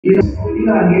I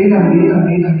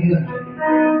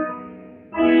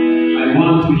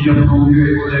want to hear from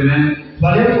you, amen. 3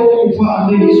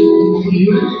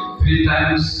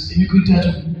 times,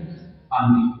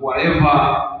 and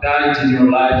whatever died in your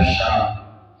life shall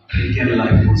regain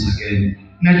life once again.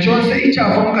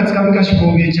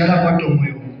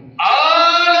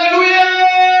 Hallelujah!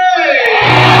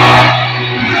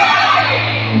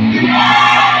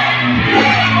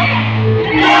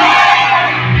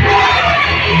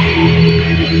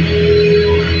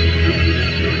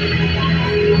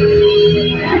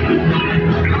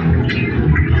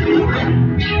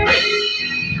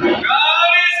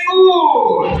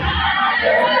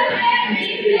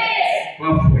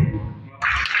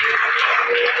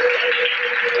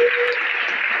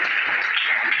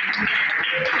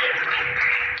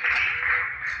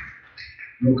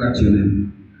 Look at your neighbor.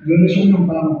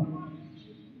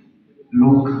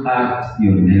 Look at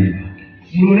your neighbor.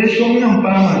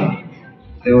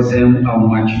 Tell them how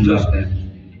much you love them.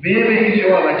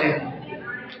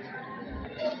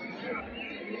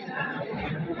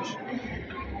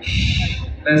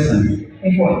 Listen.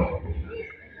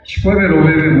 Chikwebero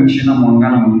bebe mchina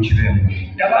mwangana mchiremo.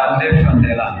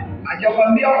 Ndefandela.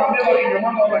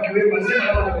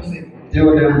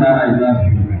 Tell them that I love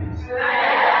you guys.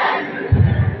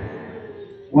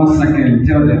 Once again,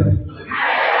 tell them.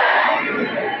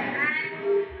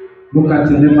 Look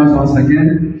at your neighbors once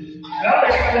again.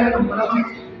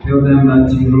 Tell them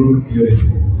that you look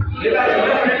beautiful.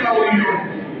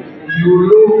 You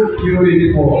look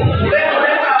beautiful.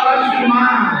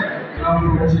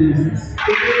 Come for Jesus.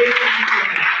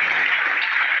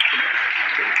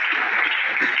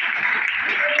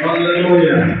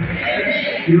 Hallelujah.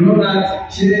 You know that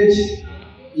church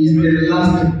is the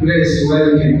last place where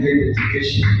you can get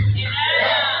education.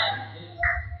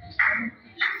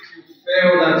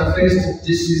 Feel that first,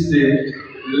 this is the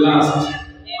last.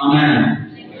 Amen.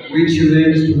 Which you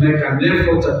learn to make an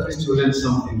effort at least to learn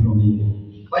something from you.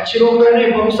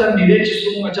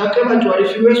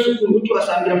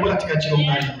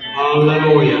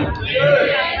 Hallelujah.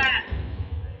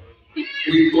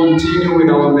 We continue with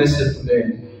our message today.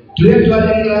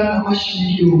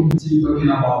 Talking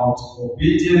about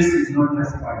obedience is not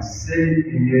just by saying a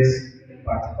yes,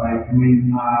 but by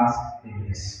doing as a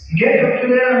yes.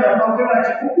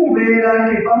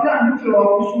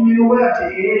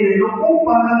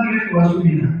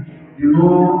 You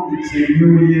know, it's a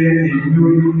new year, a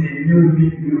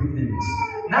new things.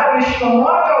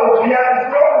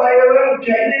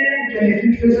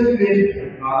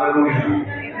 Hallelujah.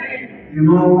 You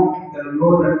know, the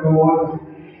Lord God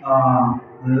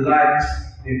likes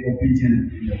the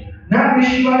obedient people.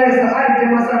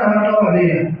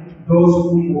 Those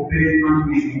who obey unto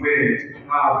His word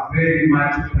are very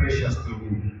much precious to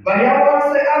Him.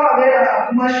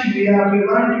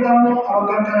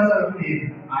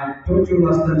 I told you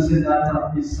last time, said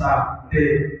that is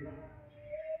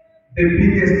the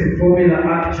biggest formula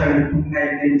actually to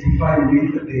identify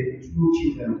with the true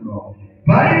children of God.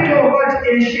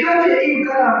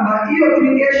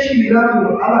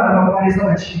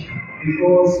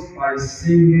 Because by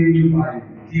singing, by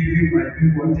giving, by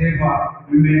doing whatever,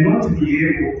 we may not be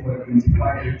able to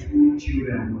identify the true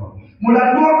children of God.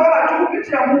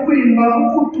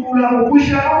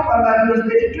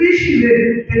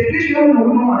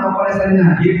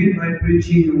 Giving by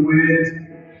preaching the word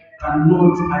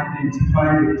cannot identify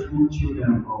the true children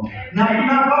of God.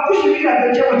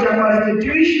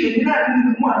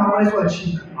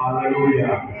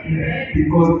 Hallelujah.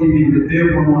 Because even the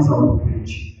devil knows how to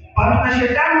preach. But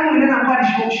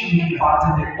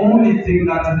the only thing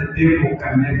that the devil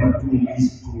can never do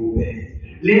is to obey.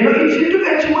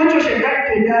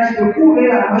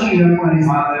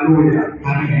 Hallelujah.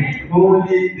 Amen.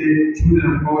 Only the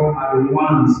children of God are the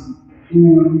ones who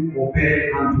obey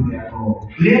unto their God.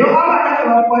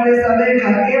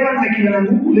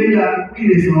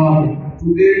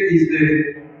 Today is the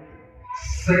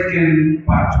second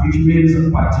part, which means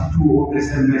part 2 of the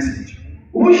same message.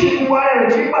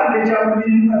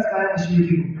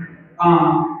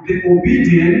 The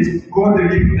obedient, God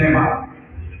lift them up.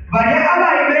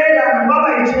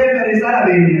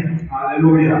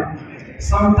 Hallelujah.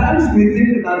 Sometimes we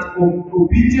think that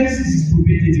obedience is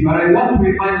stupidity, but I want to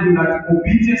remind you that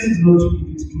obedience is not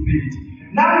stupidity.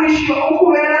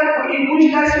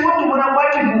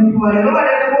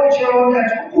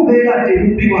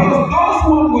 Because those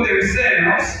who for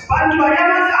themselves,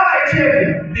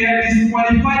 they are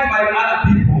disqualified by other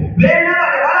people.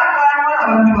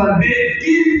 They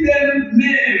give them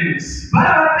names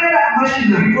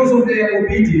because of their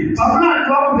obedience. And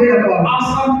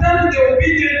sometimes the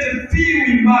obedient feel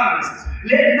embarrassed.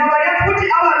 Because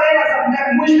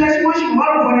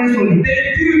They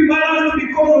feel embarrassed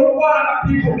because of what other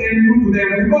people can do to them,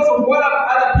 because of what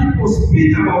other people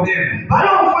speak about them. And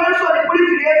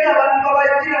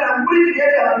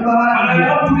I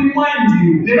want to remind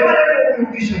you,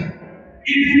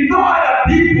 if you know other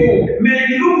people may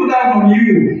look down on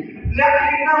you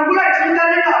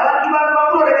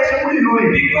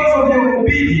because of your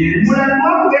obedience,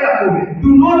 do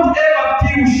not ever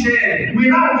feel shame.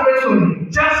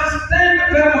 Just stand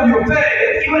firm on your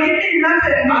faith and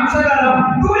say that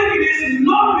I'm doing this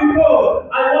not because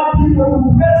I want people to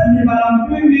praise me, but I'm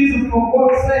doing this for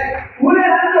God's sake.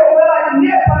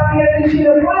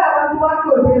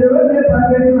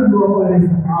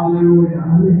 Hallelujah.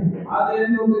 At the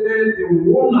end of the day, the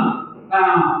owner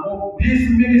of this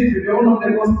ministry, the owner of the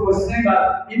gospel, was saying that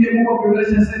in the book of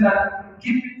Revelation, saying that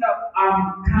keep it up,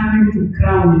 I'm coming to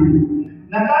crown you.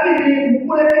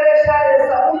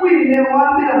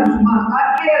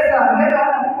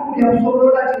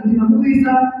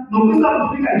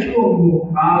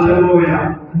 Hallelujah.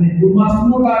 You must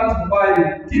know that by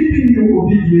keeping your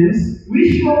obedience,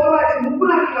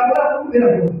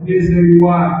 there is a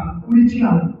reward.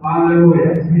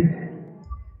 Hallelujah.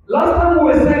 Last time we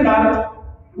were saying that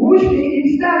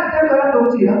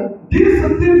these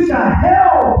things shall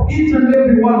help each and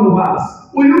every one of us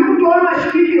to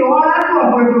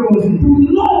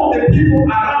know the people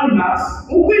around us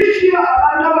if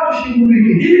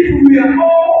we are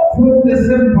all from the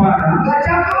same Father.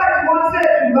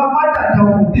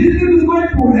 This is going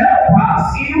to help us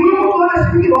to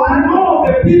know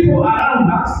the people around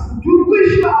us if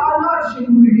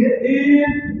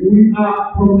we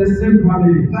are from the same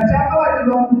family.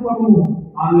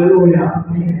 Hallelujah.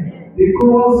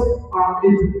 Because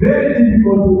it's very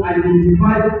difficult to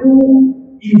identify who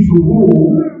is who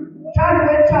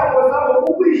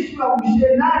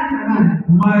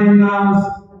minus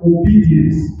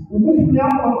obedience.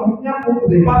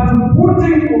 But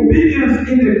putting obedience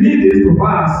in the midst of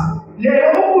us,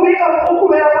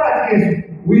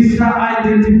 we shall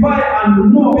identify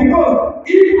and know, because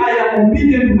if I am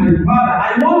obedient to my father,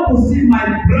 I want to see my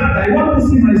brother, I want to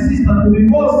see my sister to be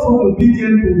also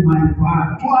obedient to my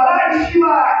father.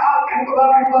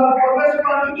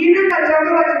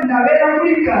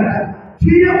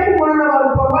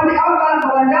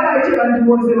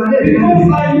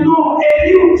 Because I know a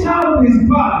new child with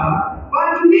father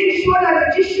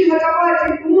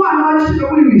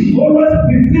always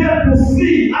prepare to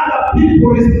see other people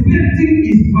respecting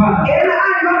his father.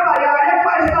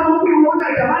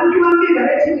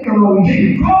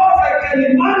 Because I can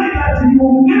imagine that you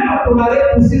will never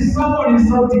tolerate to see someone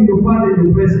insulting your father in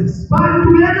your presence.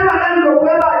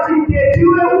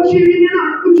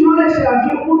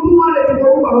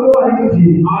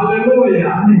 Hallelujah.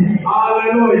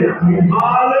 Hallelujah.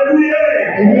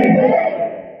 Hallelujah.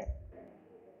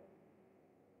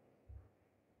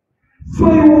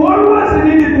 So you always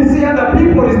need to see other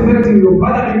people respecting your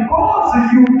father because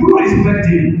you do respect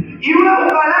him.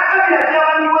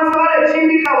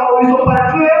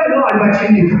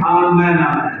 Amen.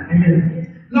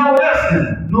 Amen. Now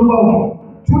listen.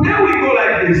 Today we go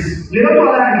like this.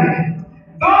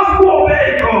 Those who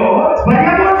obey God,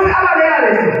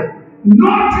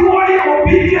 not only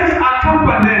obedience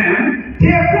accompany them,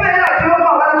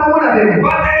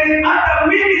 but there is other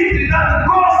ministry that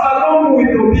goes along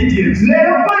with obedience.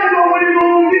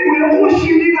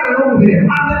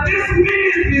 And this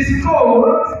ministry is called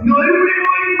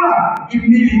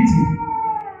humility.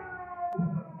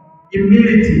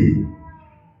 Humility.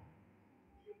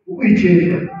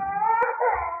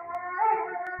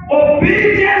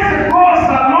 Obedience goes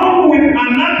along with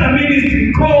another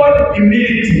ministry called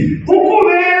humility. No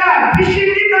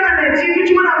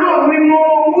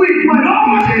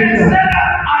one can say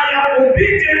that I am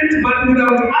obedient but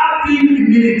without having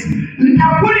humility.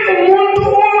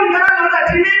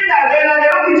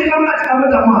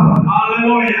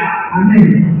 Hallelujah. Amen.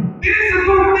 These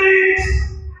two things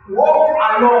walk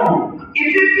along.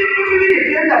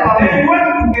 They work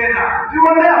together.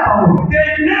 They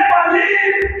never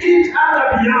leave each other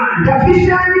behind.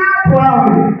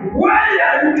 Where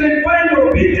you can find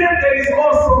obedience, there is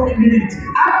also humility.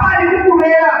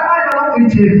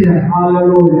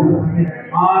 Hallelujah.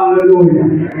 Hallelujah.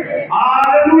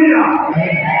 Hallelujah.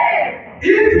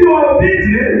 If you are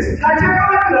obedient,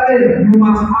 you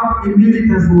must have humility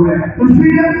as well.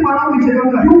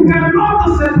 You cannot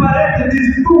separate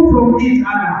these two from each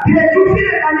other.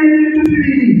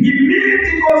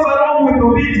 Humility goes along with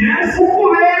obedience,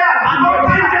 and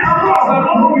obedience goes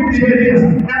along with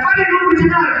humility.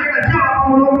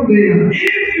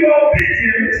 If you are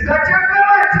obedient,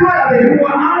 you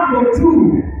are humble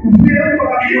too.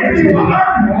 If you are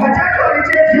humble,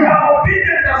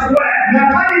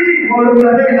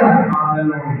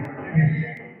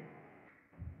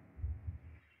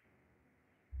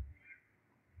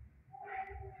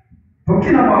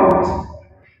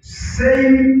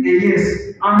 saying a yes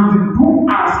and do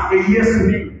as a yes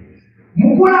means.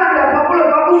 Mukulanda pakula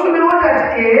pakusumira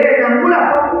watati namula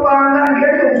pakupanga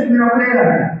ngeke kusumira kulera.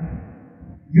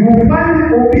 You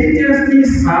find obedience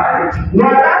inside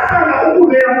Wadasanga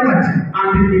ukubera mukati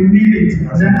and humility.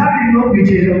 Zakabi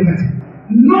nokubicheza mukati.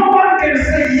 No one can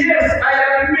say yes, I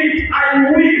admit, I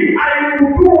will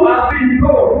do as been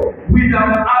told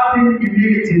without having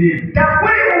humility in him.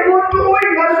 Takweli umuntu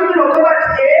uyingasumira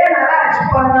okabati nalaki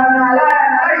panga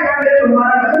nalaki kambeto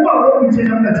mwana uba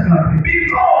wokubicheza mukati kabe.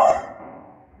 Because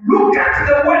look at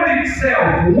the word itself.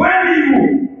 When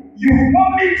you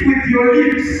form it with your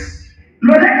lips.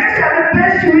 When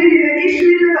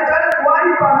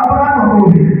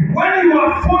you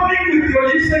are forming with your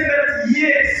lips saying that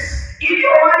yes,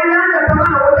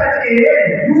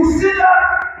 you see that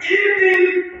even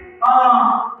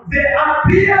the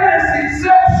appearance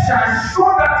itself shall show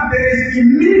that there is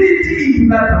humility in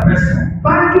that person.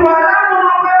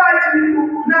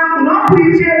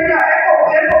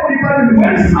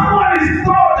 When someone is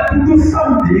told to do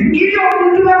something,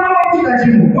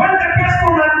 when the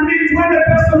person admits, when the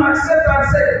person accepts and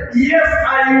says, yes, I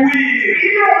will.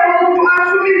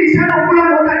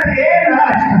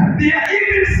 There are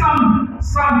even some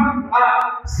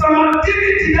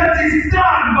activity that is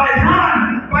done by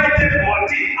hand, by the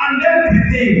body and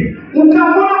everything.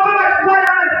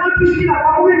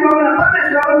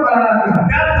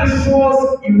 That shows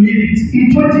humility.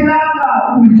 Remember,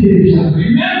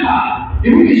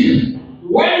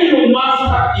 when your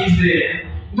master is there,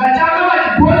 and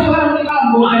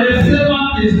the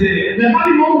servant is there, when the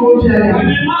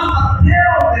master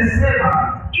tells the servant,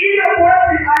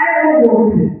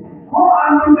 go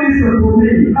and do this for me,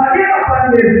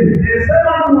 the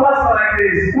servant will answer like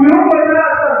this,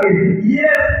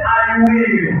 yes, I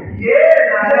will. Yes,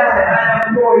 I am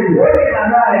going.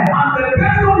 And the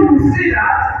person you see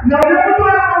that,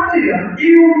 he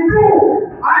will do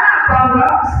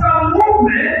some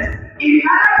movement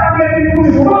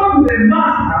from the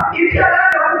master. If you are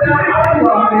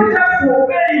not just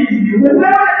obeying you, but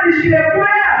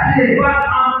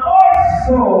I'm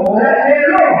also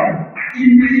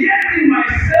humiliating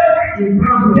myself in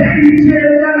front of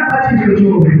you.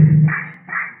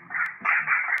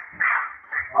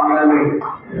 Hallelujah.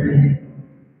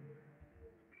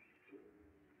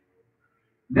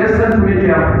 Listen to me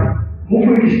carefully.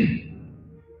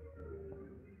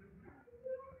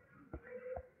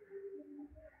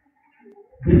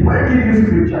 Before I give you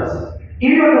scriptures,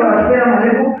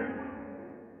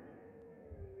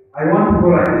 I want to go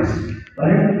like this.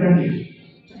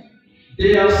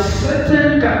 There are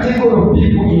certain category of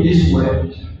people in this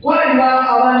world.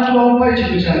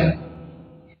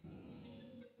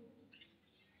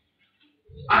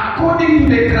 According to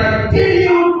the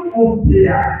criterion of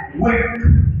their work,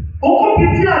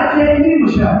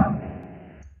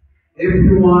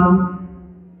 everyone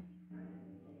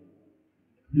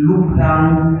look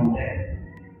down on them.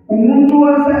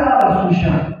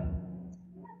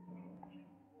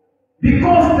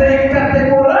 Because they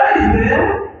categorize them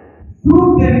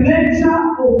through the nature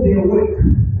of their work.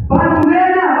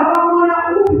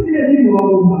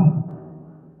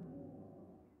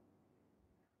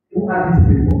 Who are these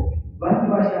people?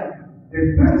 The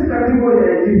first category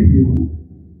I give you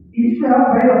is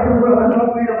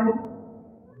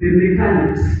the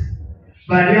mechanics.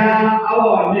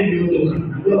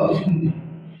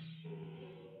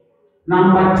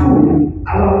 Number two,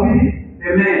 the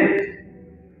men.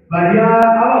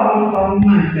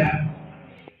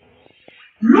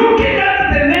 Looking at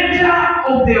the nature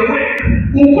of their work,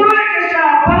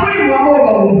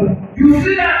 you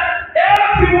see that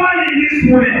everyone in this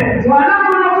world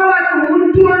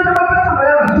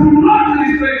do not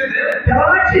respect them,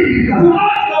 do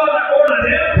not honor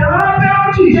them,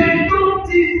 they don't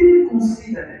even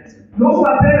consider it. More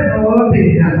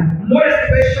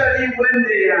especially when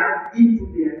they are into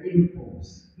their influence.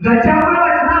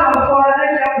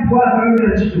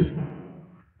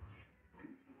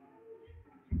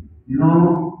 You know,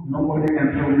 nobody can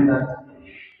tell me that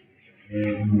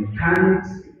mechanics,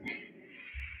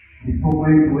 before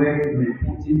going to work, they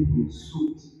put into a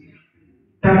suit.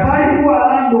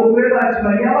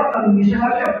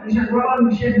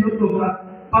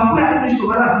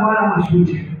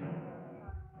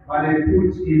 But they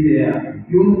put in their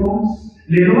uniforms,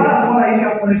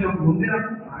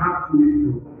 have to be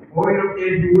oil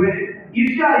everywhere.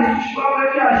 Looking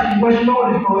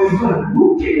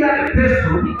at the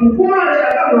person,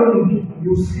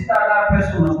 you see that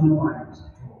person has no mind.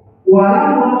 A man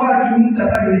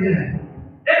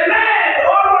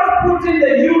always puts in the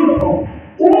uniform.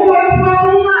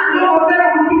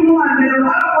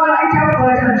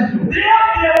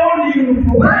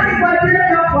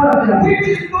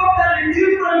 which is totally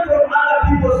different from other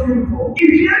people's uniform. And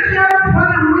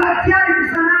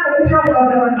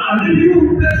if you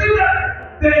perceive that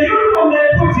the uniform they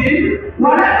put in,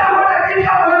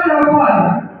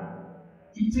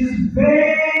 it is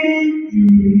very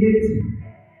humiliating.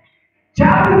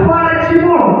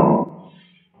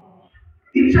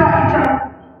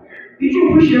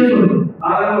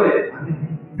 Hallelujah.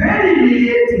 Very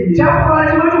humiliating.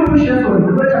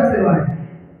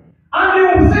 And you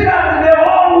will see that the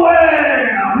whole world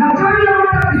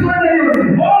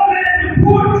already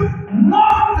put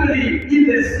mostly in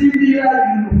the similar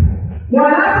uniform.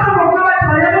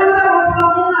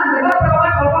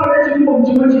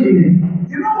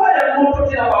 You know why I'm not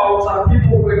talking about some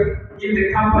people work in the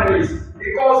companies?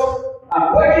 Because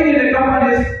working in the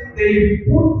companies, they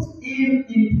put in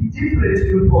different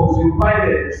uniforms. You find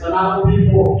the Sanako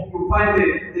people, you find the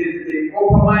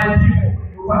upper mind people.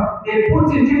 They put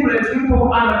in different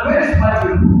uniforms and very smart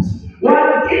uniforms.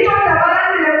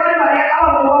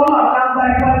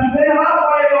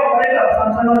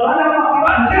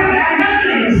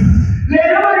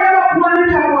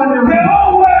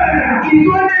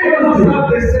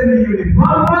 The same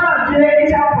uniform.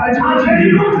 And they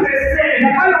look the same.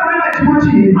 And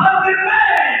the men,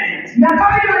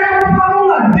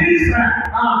 these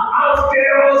house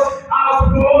girls, house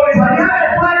boys,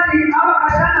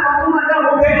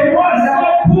 they were so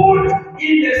put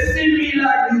in the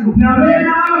similar uniform.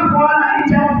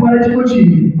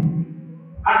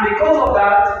 And because of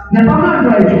that,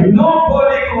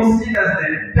 nobody considers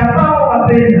them.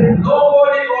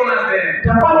 Nobody honors them.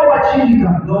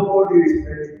 Nobody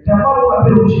respects them.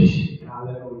 Hallelujah.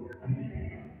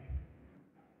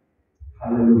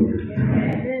 Hallelujah.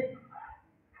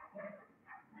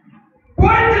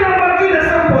 Point number 2 in the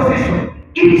same position.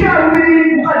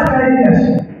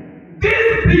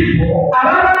 These people,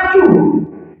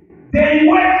 they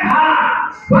work hard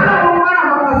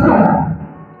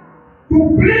to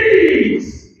please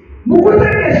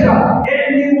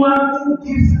anyone who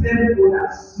gives them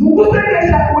orders. Because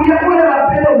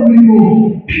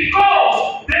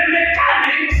the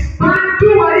mechanics want to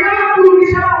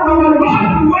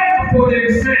work for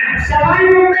themselves.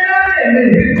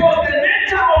 Because the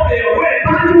nature of their work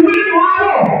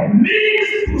means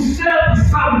to serve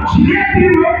someone.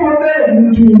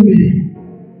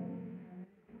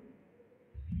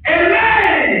 A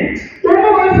man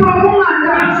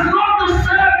does not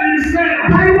serve himself.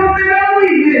 The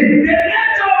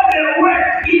nature of their work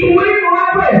is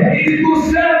to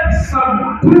serve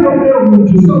someone.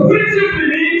 So which simply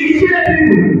means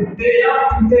they have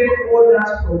to take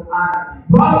orders from other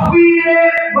people.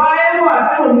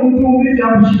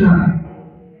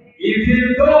 Even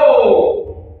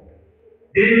though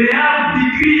they may have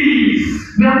degrees,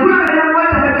 even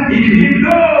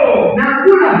though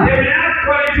they may have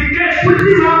qualifications,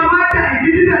 due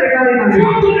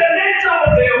to the nature of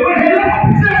their work,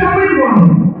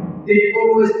 they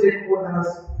always take orders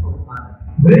from others.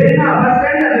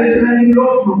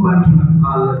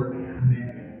 Hallelujah.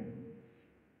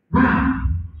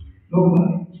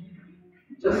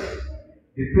 Just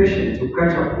be patient to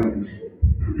catch up with me.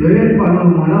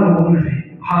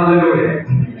 Hallelujah.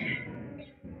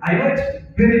 I know it's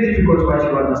very difficult for you to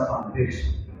understand this.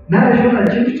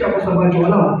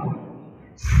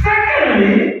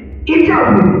 Secondly,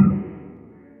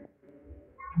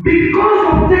 because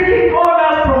of taking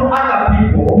orders from other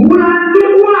people,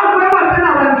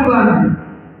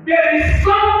 there is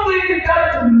something that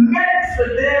makes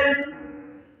them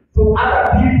for other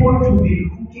people to be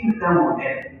looking down on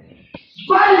them.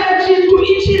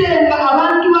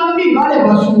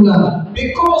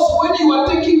 Because when you are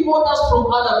taking orders from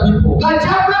other people,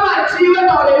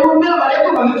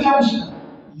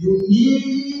 you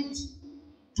need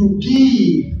to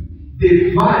give the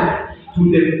value to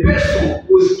the person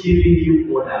who is giving you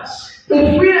orders.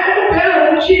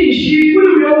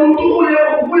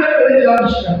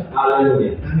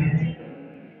 Hallelujah.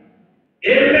 A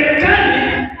mechanic,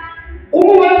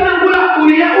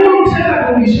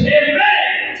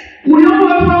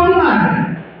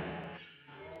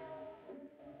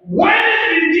 when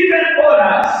he's given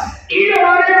orders,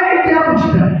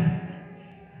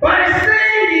 by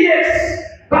saying yes,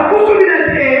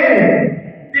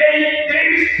 they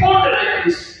respond like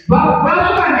this.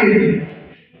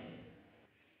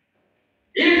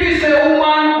 If it's a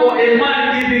woman or a man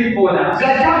giving orders,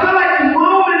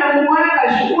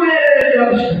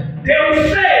 they will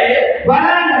say,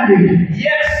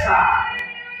 yes, sir.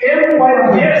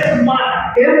 Yes,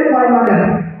 madam.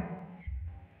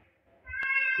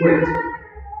 Wait.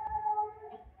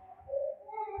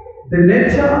 The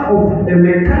nature of the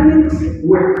mechanic's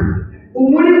work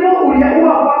umurimo uriya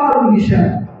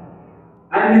uwakwamarunisha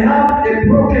and we have a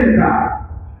broken car,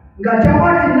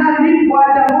 ngachapati nani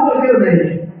kwata moto leo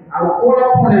naye I'll call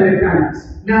upon a mechanic,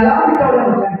 na lamu itaona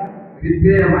mkani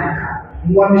repair my car.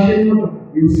 mwamishe moto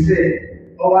You say,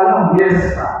 wala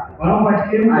yes, sir.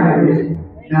 wanampatie I will.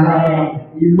 na lamu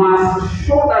He must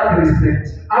show that respect.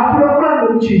 akura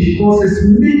mchishi Because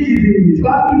it's me giving you.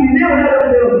 kwa kilineo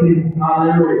leo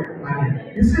Hallelujah. Amen.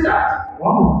 You see that?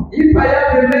 Wow. If I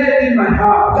have a maid in my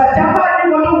house, Ngachapati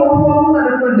watu mwamu na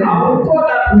I kwenda will call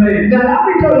that maid. na lamu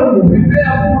itaona mkani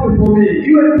Prepare food for me.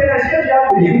 iwe mpela chef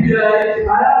yako You be like,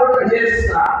 ala yes,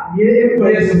 sir. yeye kwa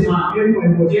Yes, Yesu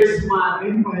man. Yes,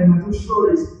 man. To show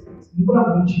respect.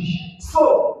 mbona mchishi So,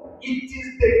 it is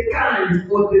the kind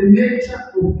or the nature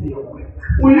of their work.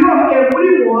 ulioke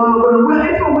mulimo wao na kwa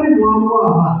hiyo mulimo wao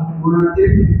hapa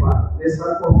Unatepa the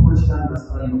circle of which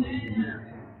understanding.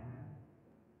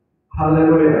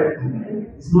 Hallelujah.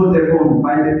 It's not the bone.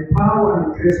 By the power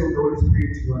and grace of the Holy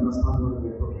Spirit, you understand what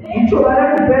we're talking about. hicho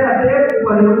baada kupenda tepu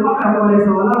kwa neno mpaka kwa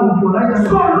Yesu wala mtuonaje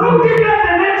So, looking at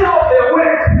the nature of their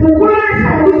work, kukueleza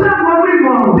usama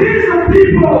mulimo these are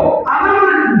people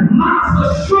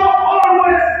must show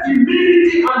always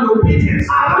humility and obedience.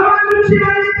 abantu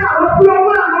chirasta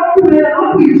wakulwa ngokubera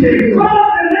nokuicheka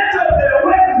Because the nature of their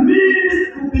work means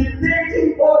to be taking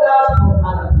orders from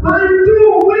others. bantu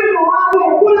mulimo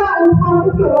wao kula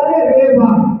ufamuke wale beba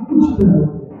kuchita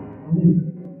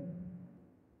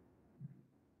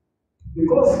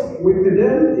Because with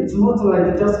them, it's not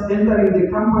like just entering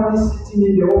the company, sitting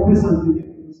in the office and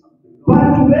doing something.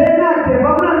 bantu bena te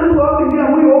bamna ndugu wao ngira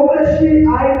muri ofisi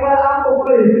aika hapo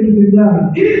kule vitu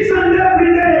vyao Each and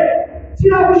every day,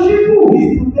 sina kushiku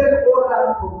is to take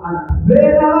orders from others.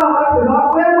 bena wao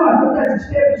wakwema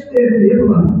tutachistep hiyo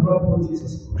bana Lord for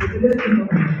Jesus Christ.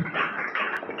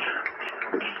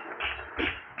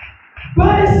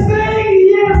 By saying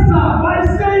yes, sir, by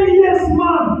saying yes,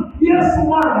 ma'am, yes,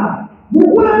 mother,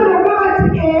 mukula ndo kama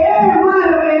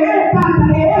mara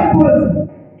tata boss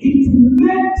it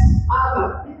makes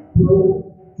other people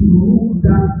to look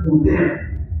down on them.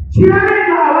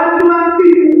 chirana abantu bambi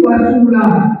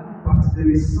wasula But there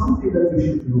is something that you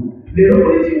should know. lero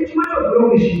kuri chimacho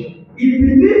blokishi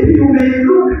Even if you may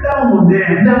look down on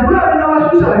them, na kula na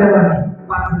wasusa wale watu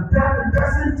but that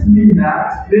doesn't mean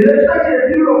that lero tutache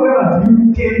ndilo kwa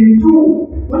you can do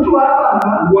mtu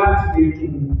hapa what they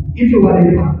can do. hicho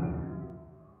wale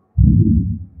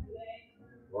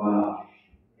Wow.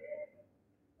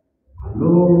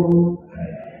 Hello.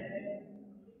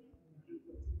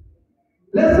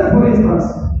 Let's say, for instance,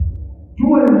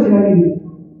 tuwe mchirani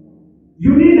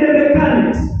you need a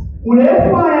mechanic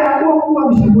ulefa ya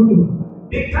kuwa mshabuto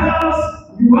because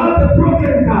you have a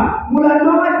broken car.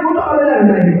 munanoma moto wala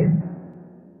ndani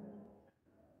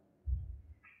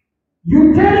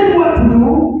You tell him what to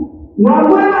do.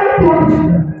 wabwana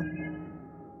hiyo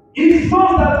It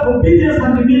shows that obedience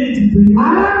and humility to you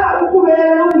alama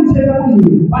ukubera no kucheka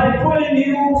kuli by calling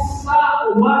you sir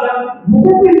or madam.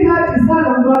 mukupikati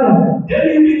sana mbada Then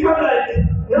you become like,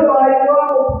 leo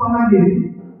ayo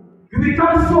kumamage you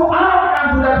become so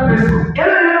arrogant to that person.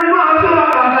 ele ndio mwa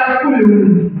kama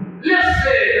kuli Let's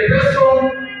say the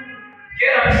person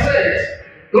get upset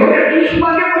okay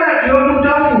ishimake kwa ndio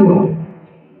mtafuwa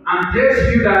and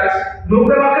tells you that, ndio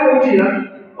kwa kuchia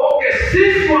okay,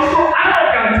 since you are so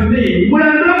arrogant to me,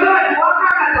 munandoka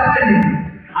wakaka tabani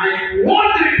I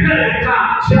want to repair the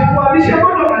car. shakuabisha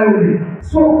moto kayoni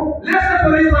So, let's say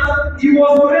for instance, he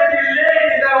was already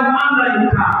laying down under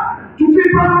your car,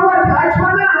 tukipangwa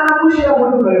achana na kushia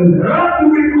moto kayoni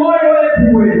rubbed with oil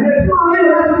everywhere. lazima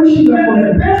wewe unatushika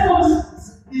When the kwa person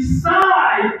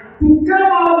decide to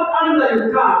come out under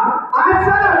your car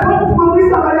asana kwa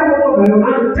kumaliza baada moto kayoni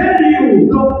and tell you,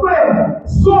 ndio kwema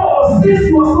so since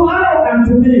you are so arrogant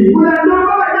to me,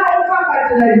 unandoka baada ukaka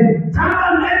tena come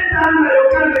and enter under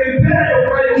your car and repair your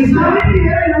car yourself. Isabiki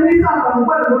yeye anauliza kwa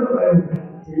moto kayoni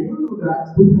Can you do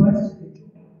that? kutuacha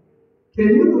Can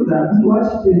you do that?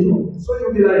 kutuacha checho So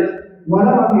you'll be like,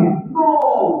 wala wapi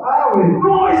no, awe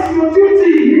no, it's your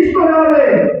duty. hicho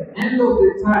wewe End of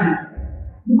the time.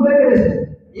 mkulekeleza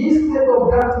Instead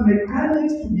of that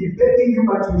mechanics to be begging you,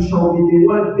 but you shall be the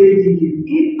one begging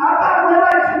him. hapa kwa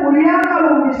shughuli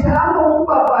yako umeshaanza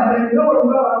kupata ndio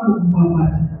ndio wangu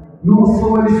kupata No,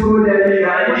 sorry,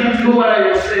 I didn't know what I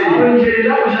was saying.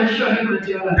 Awenjelea kushakisha kitu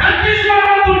tiara That is what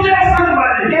I want to tell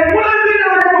somebody. kuna vile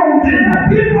wanataka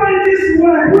People in this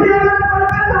world, kuna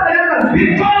wanapata bayana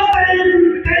because they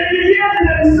believe in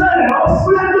themselves,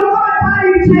 kuna ndio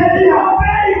pale nje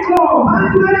come.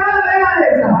 watu wanaona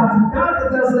bayana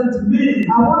That doesn't mean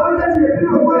hapo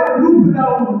you will look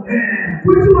down on them.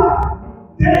 kujua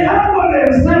They humble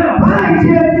themselves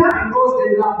because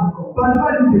they love God.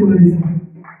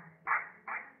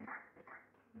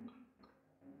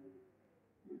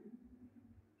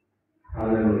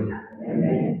 Hallelujah.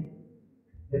 Amen.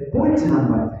 The point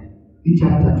number 3,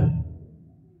 chapter 2,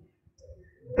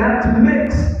 that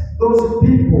makes those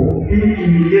people being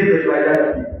humiliated by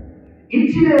other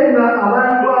people.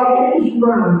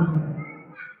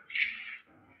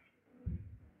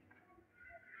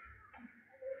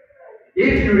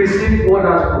 If you receive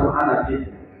orders from other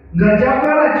people,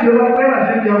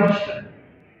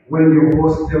 when your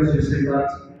boss tells you, say that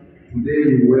today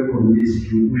you work on this,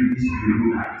 you do this, you do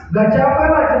that.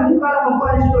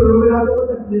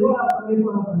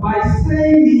 By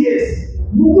saying yes,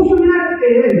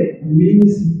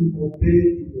 means you obey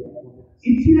to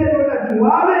their orders.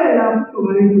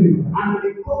 And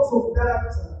because of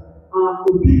that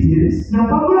obedience,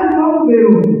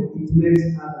 it makes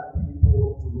other people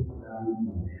to look down on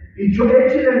them.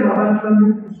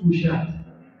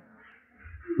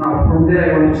 Now, from there,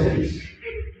 I want to say this.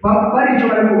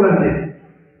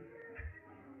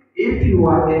 If you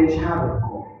are a child of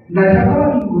God,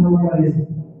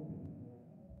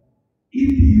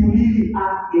 if you really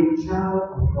are a child of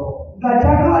God, I'm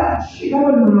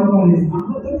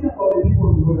not talking about the people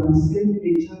who are saying a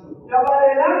child of God.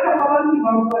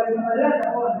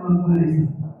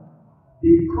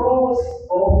 Because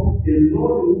of the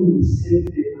Lord who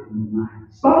saved them and mine.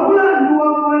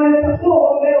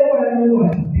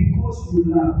 Because you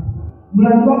love.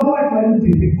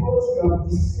 Because you have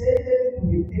decided to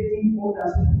be taking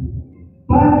orders from me.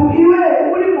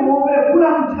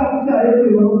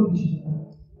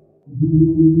 You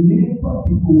will never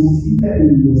be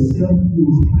considering yourself in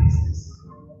His presence.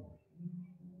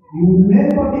 You will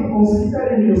never be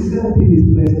considering yourself in His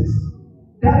presence.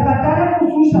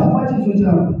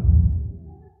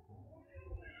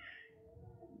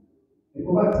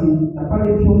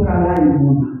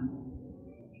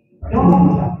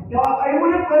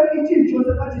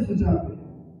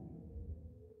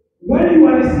 When you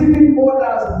are receiving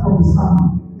orders from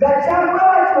someone,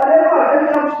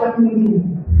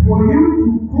 for you to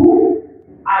do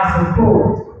as a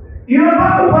God, you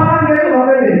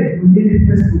need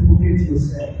first to forget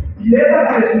yourself. And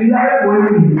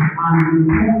you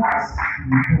do as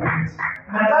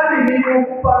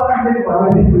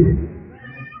you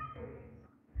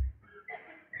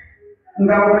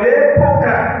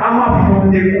ngabulepoka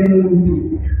amafunde kumuntu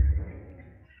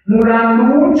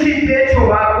muranduki echo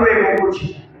bakwego kuki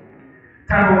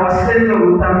kano wasenga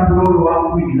olutambulo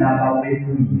lwakwira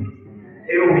abawekuye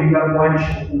ero winga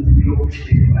mwanisha kumviro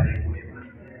kuchiteko balekulema.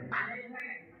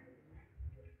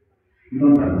 You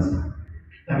don't understand.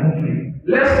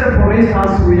 Let's say for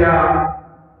instance we are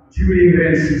during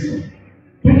rain season.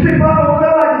 You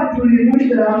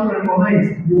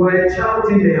are a child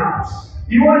in the house.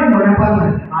 You are in your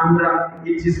apartment and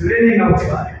it is raining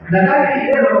outside.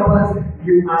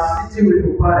 You are sitting with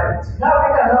your parents.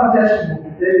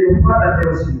 Then your father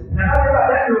tells you,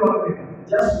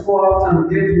 just go out and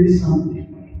get me something.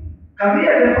 Why do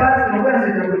your father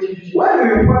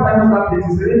know that it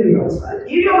is raining outside?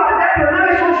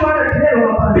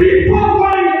 Before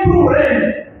going through rain,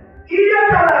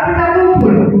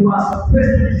 you must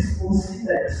first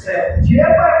consider yourself.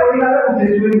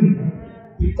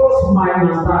 Because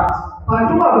minus that,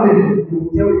 you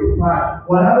tell your father,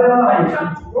 whatever I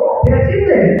should go.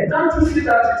 Don't you see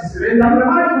that it is raining?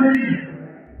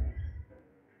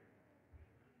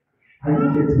 Are you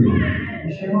getting me?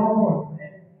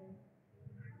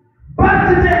 But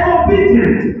the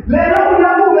obedient,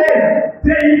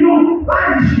 they know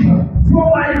for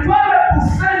my father to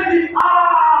send me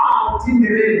out in the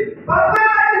rain.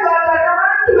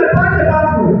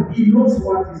 He knows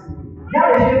what he's doing.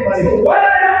 So what I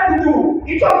have to do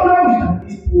is to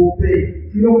obey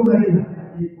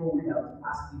people without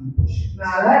asking questions.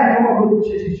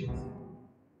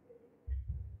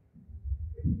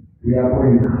 We are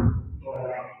going now.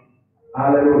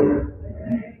 Hallelujah.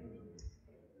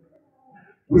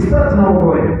 We start now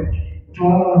going.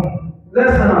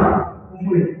 Listen up.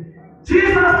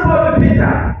 Jesus told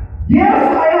Peter, yes,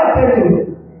 I have told you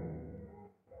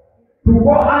to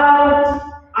go out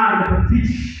and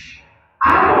fish.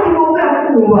 And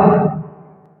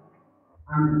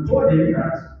told him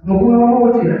that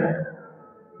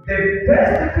the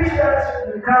best fish that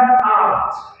will come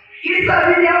out, you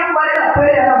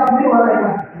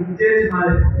get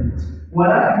married from it.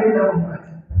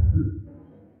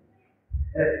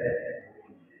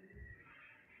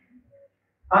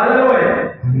 Hallelujah.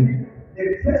 The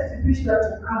first fish that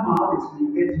will come out is you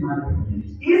get married from it.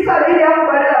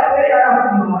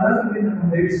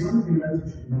 There is something that you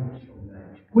should know from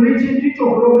that.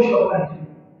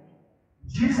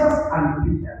 Jesus and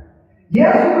Peter,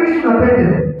 Yesu Kristo na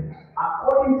Petero,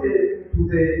 according to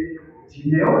the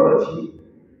genealogy,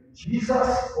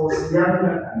 Jesus was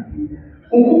younger than Peter.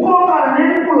 Ukukoka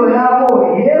n'enkulo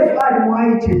yabo Yesu ali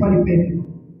mwayiche pali Petero.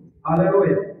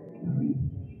 Hallelujah.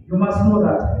 You must know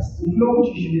that.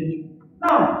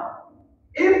 Now,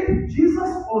 if Jesus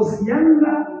was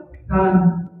younger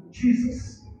than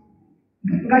Jesus,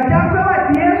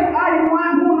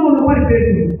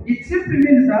 it simply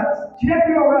means that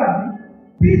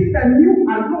Peter knew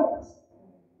a lot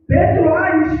than Jesus.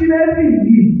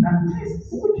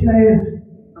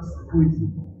 That's the point.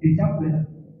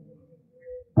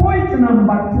 Point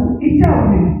number 2.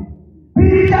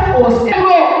 Peter was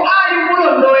able,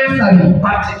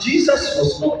 but Jesus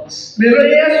was not.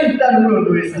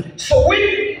 So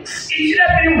when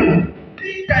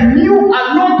Peter knew a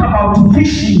lot about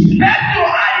fishing,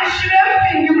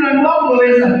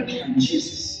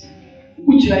 Jesus.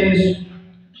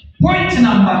 Point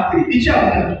number 3.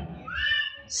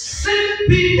 Saint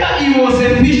Peter, he was a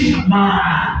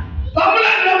fisherman.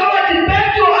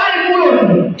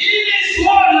 In his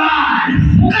whole life,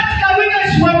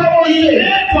 he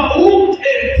never hooked a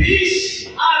fish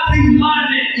having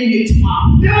money in its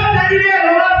mouth.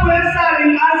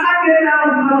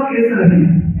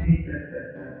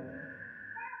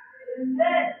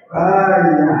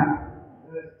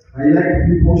 I like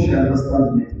people should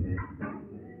understand me today.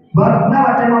 But now I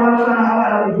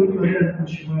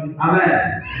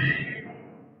Amen.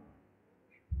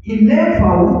 He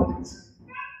never hooked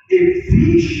a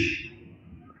fish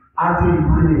having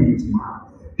money in its mouth.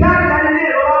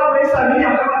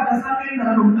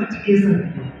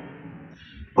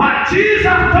 But Jesus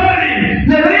told him,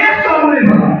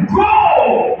 go,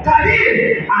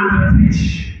 and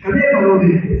fish. When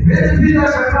Peter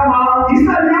shall come out,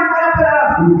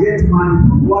 you get money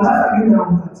from what?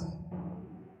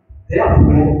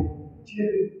 Therefore,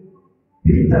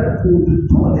 Peter could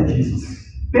told Jesus.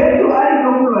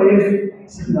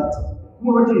 See that,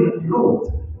 Lord,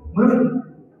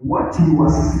 what you were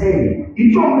saying is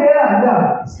impossible.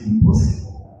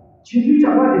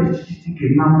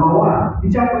 Number 1,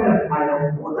 I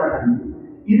am older than you.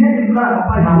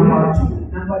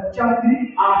 Number 2,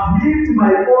 I've lived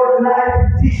my whole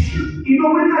life fishing.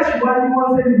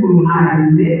 I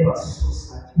never saw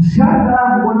such.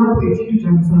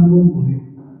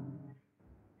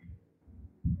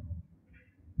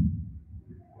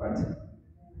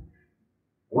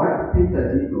 What Peter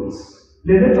did was,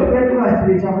 he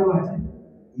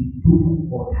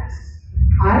took orders.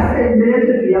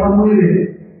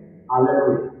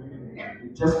 Hallelujah. He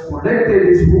just collected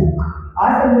his book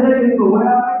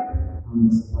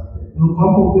and started.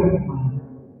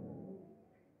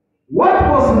 What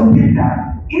was in Peter?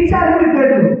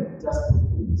 Just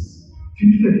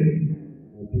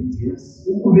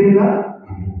obedience.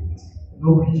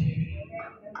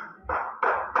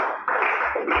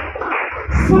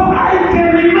 So I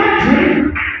can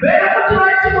imagine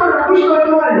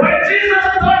when Jesus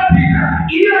told Peter,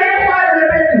 he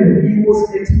was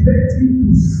expecting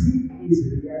to see his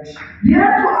reaction.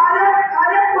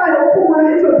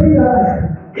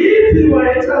 If you are a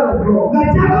child of God,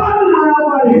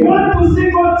 you want to see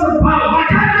God's power,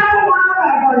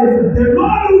 the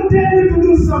Lord will tell you to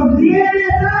do something.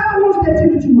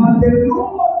 But the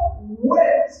Lord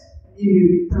waits in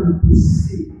return to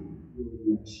see your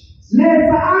reaction.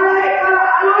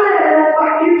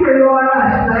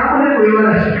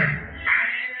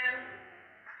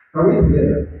 Are we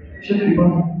together?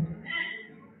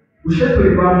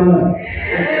 Ushetulibamo.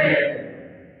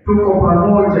 Tuko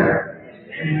pamoja.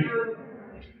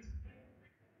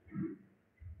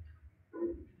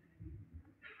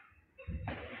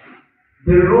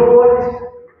 The Lord,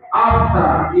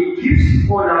 after He gives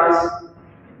orders,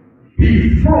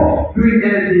 before doing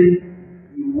anything,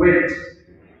 He waits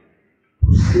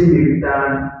to see me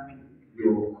return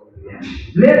your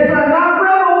reaction.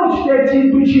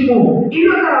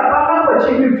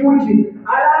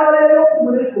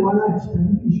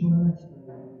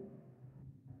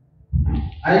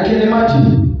 I can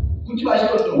imagine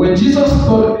when Jesus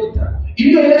told Peter,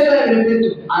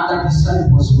 and the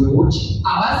disciples were watching.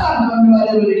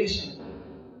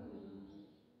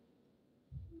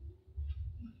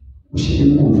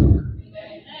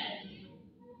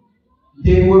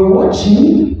 They were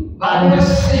watching, and they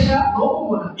said,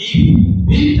 if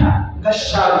Peter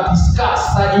shall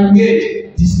discuss and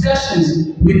engage discussions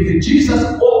with Jesus,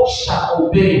 all shall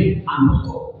obey and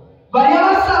go.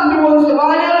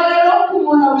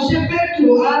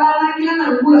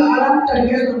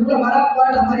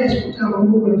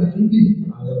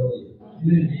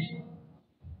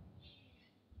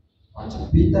 But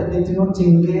Peter did not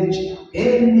engage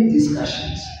any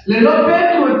discussions. He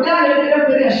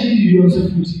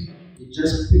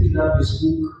just picked up his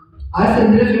book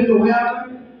and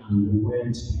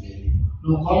went to deliver.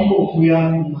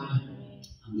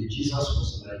 And Jesus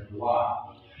was like, wow,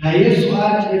 this is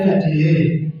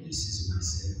my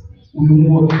servant.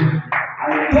 I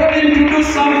told him to do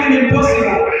something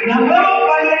impossible.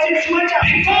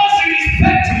 Because he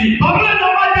respects me.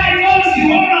 Because he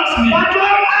honors me.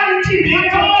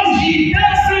 Because he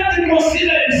doesn't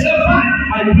consider himself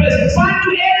my presence.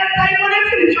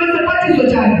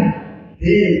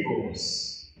 There goes.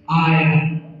 I am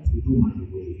To do my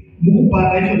way.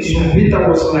 so So Peter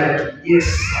was like, yes,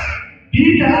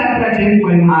 Peter I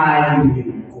will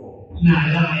go.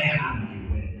 And he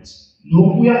went.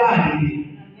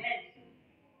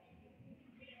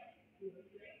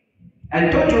 I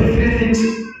taught you 3 things.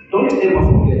 Don't ever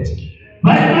forget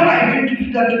that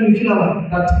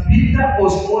Peter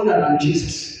was older than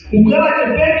Jesus.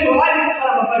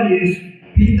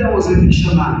 Peter was a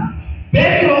fisherman.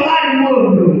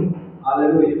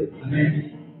 Hallelujah.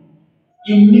 Amen.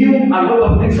 He knew a lot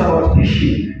of things about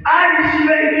fishing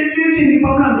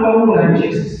than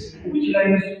Jesus.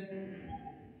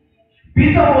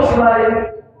 Peter was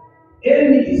like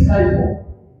any disciple.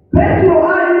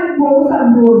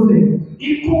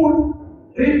 He could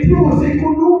refuse, he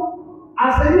could do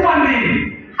as a human being.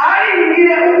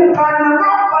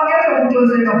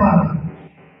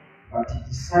 But he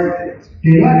decided to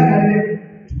be like a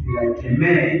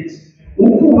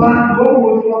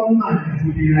man, to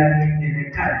be like a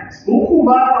mechanic.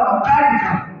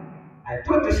 I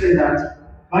thought to say that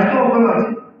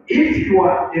if you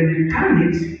are a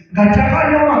mechanic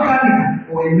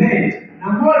or a maid,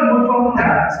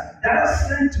 that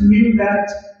doesn't mean that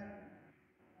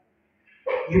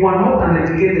you are not an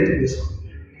educated person.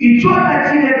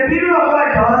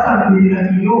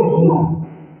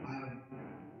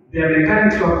 There are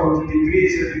mechanics who have got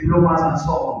degrees, diplomas, and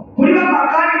so on. They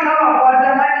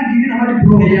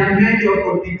are made who have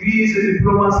got degrees,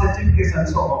 diplomas, certificates, and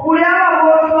so on.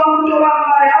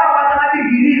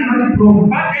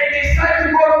 But they decide to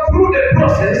go through the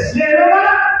process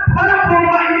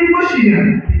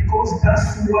because that's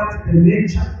what the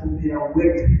nature of their work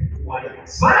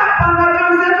requires.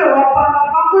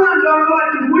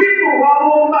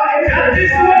 That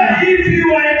is why if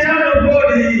you are a child of God,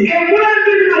 even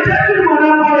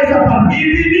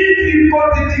if you've got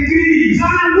the degrees,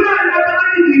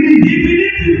 even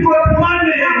if you've got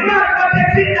money,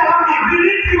 even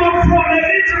if you are from a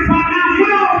rich family,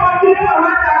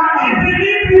 even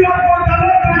if you have got a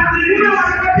lot of things,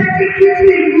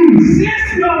 since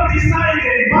you have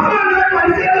decided,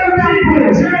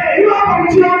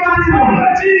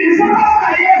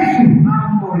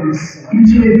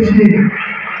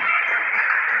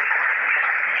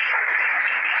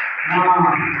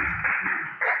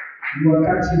 you are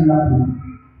catching up.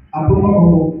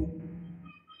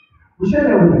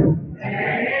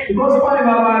 Because wale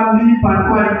babamlipa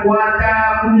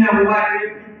alikwata kunya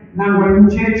wake na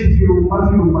ngwalimuchechi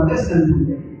filumba listen to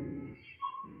me.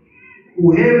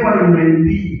 Whoever you may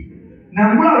be,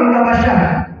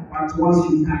 but once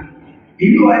you can,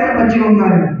 you are a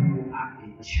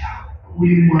child.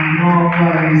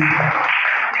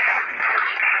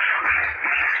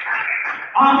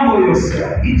 Humble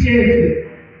yourself.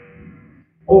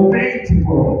 Obey to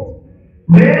God.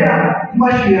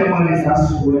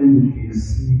 That's when you can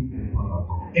see the power of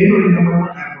God.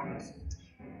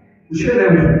 You should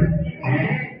have.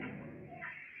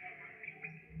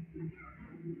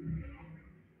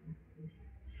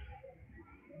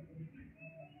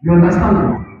 You understand?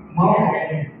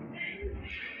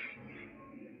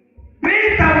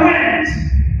 Peter went.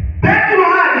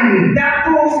 That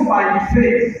goes by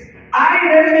faith.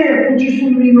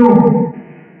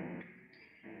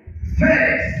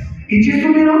 Faith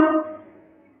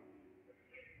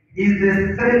is the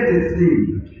third thing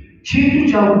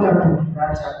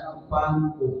that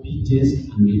accompanies obedience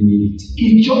and humility.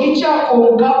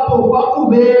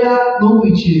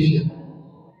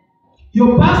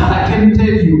 Your pastor can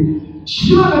tell you,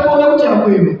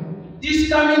 this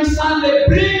coming Sunday,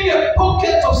 bring a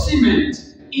pocket of cement.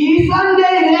 You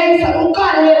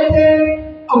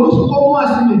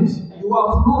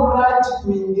have no right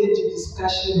to engage in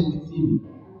discussion with him.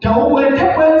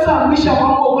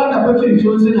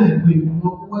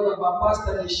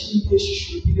 Pastor,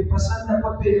 should be the person that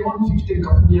will pay 150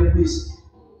 kapunia please.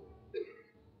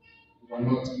 You are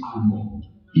not humble.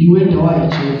 You are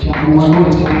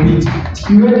not obedient.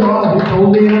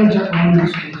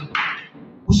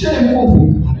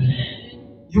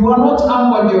 You are not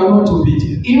humble, you are not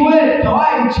obedient. Iwe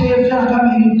tawai chefya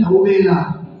kamili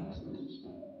tawela.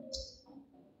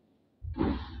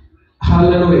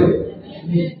 Hallelujah.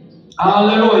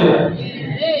 Hallelujah.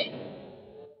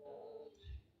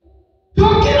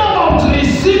 Talking about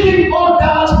receiving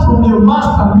orders from your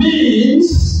master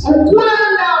means to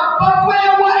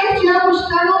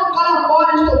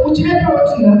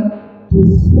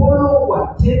follow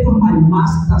whatever my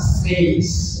master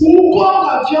says. To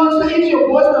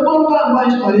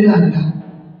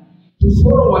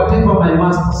follow whatever my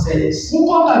master says.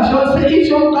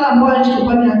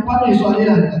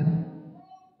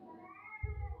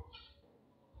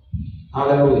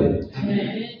 Hallelujah.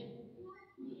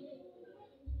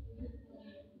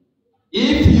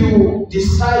 If you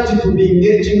decide to be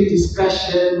engaging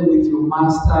discussion with your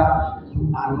master,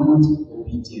 you are not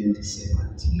obedient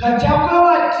servant. That's why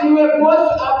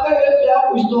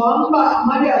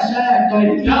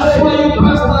you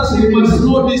pastors, you must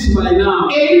know this by now.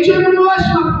 If you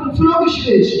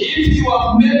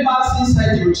have members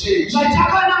inside your church,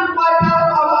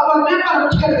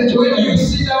 when you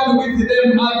sit down with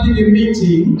them having a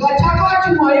meeting,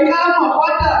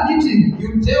 you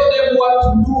tell them what to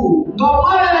do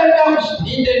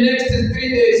in the next 3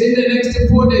 days, in the next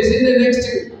 4 days, in the next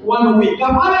 1 week.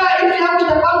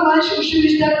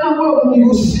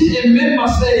 You see a member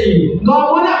saying,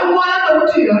 how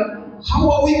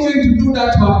are we going to do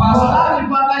that to our pastor?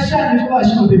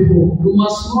 You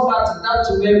must know that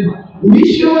member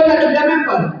is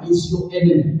your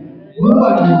enemy.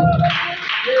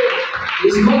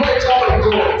 It's not a child of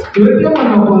God, but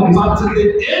the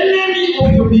enemy of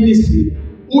your ministry.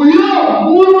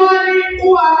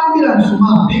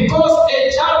 Because a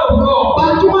child of God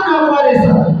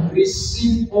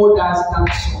receive orders that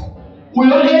so. The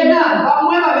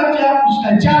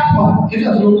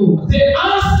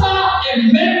answer a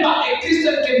member, a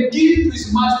Christian can give to his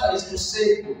master is to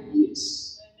say yes.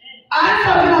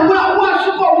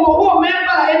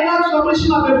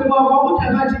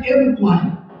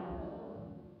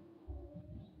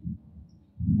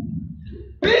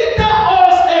 Peter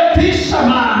was a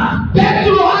fisherman. In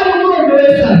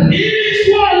his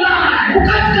whole life,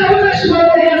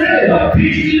 he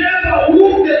never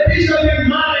woke the fisherman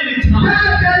man in his hand.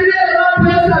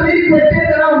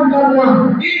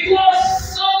 It was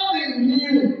something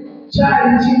new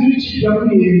and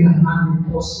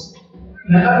impossible.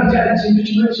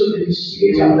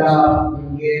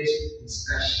 Engage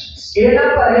discussions.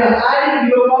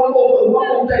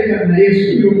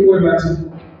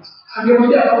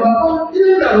 Angemwambia kwamba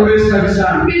nenda uweza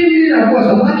sana. Mimi nakuwa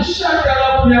samaki shaka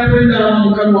alafu niakwenda na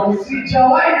mkano wa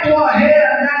sijawahi toa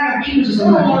hela ndani ya kitu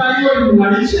sana. Kama hiyo ni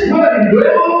mwalishe. Wewe ni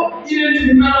ndogo ile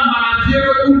tukana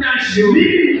manavyeo unasho.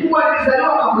 Mimi kuwa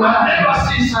nizaliwa kabla. Never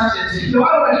see such a thing. Ndio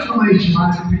wale wanachoma hicho.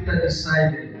 Peter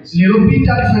decided. Leo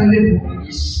Peter decided.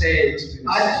 He said,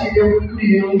 my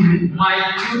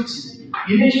duty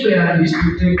initially is to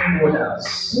take orders.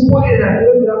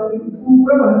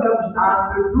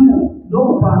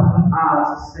 As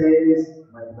says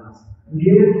my master.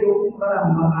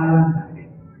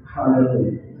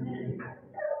 Hallelujah.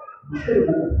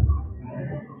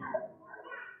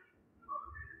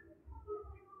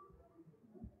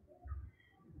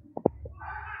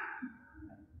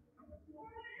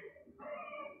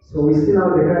 So we see now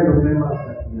the kind of members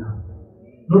that we have.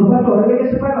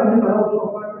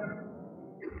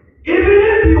 Even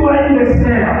if you are in the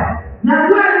cell,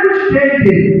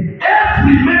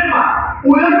 every member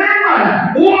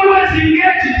always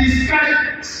engage in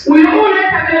discussions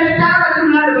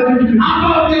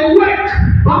about the work,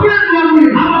 about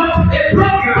a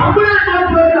program.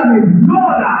 Know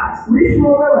that which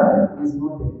one is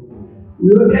not the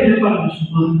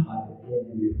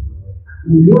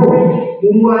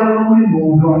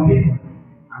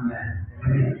Amen.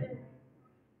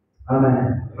 Amen.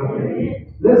 Okay.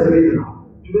 Let's read now.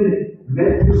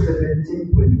 Matthew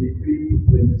 17:23 to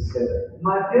 27.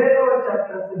 Matthew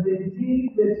chapter 17,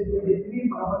 verse 23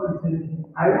 to 27.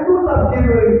 I would not have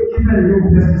given you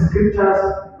the scriptures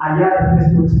I had to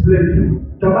explain to you.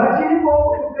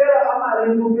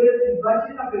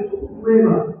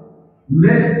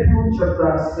 Matthew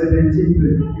chapter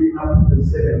 17:23 up to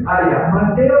 27.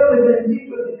 Matthew 17:23 to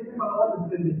 27.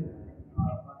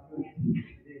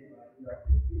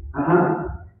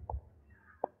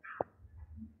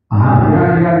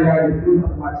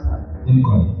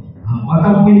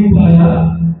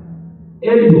 Wakamwipaya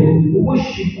eyo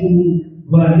ubushiku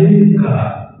bwalenga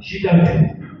shidatu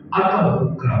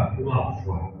akabuka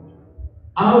kubafa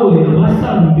awe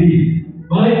amasambi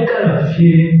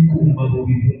bayikarafye kumba mu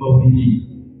bibumba bibiri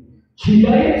kida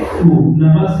Yesu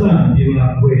n'amasambi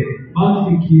bakwe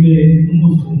afikire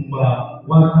umusumba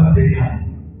wa Kapena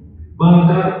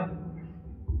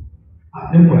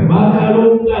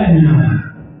bakalonganya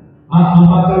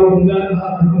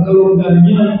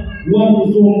wa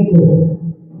musongo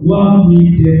wa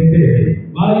mwitembere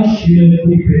balishire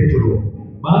kuri Petero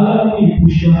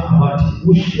balamwipusha abati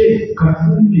ushe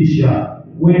kafundisha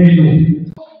wenu.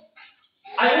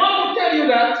 I want to tell you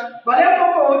that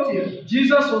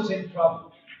Jesus was in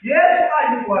trouble.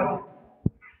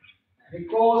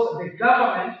 Because the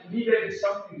government needed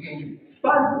something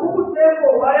from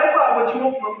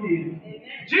him.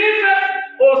 Jesus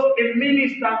was a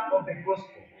minister of the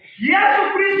gospel. He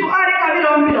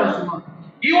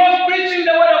was preaching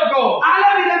the word of God.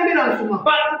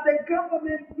 But the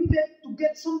government needed to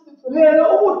get something from him.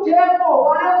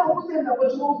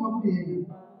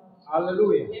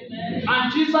 Hallelujah. Amen.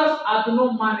 And Jesus had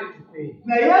no money to pay.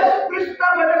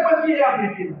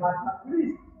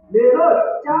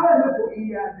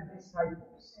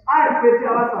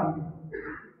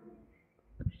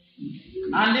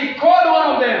 And he called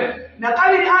one of them.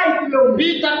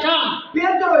 Peter, come.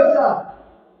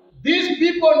 These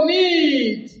people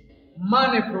need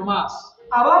money from us.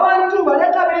 But I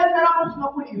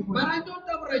don't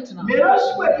have right now. But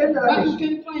you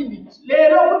can find it.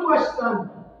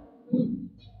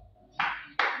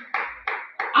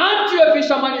 Aren't you a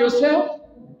fisherman yourself?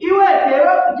 Peter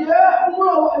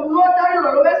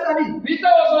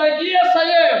was like, yes, I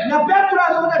am.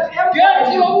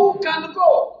 Get your hook and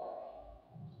go.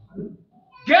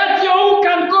 Get your hook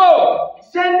and go.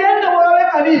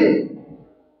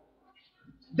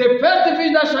 The first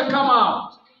fish that shall come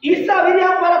out, you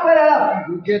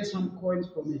get some coins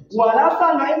from it.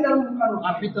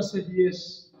 And Peter said,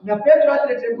 yes,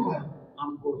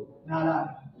 I'm going.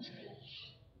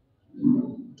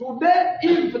 Today,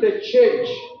 if the church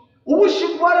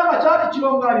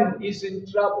is in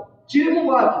trouble,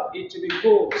 it's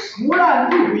because we have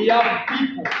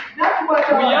people, we have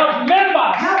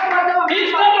members.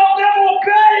 Instead of them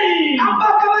obeying,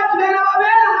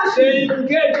 they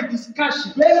engage in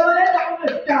discussion. When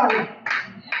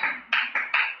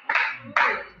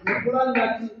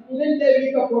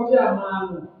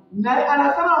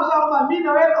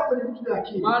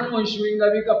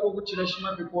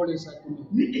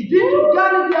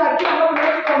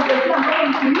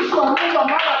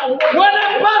a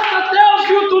pastor tells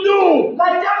you to do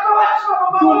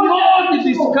not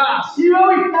discuss,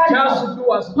 just do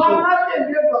as well.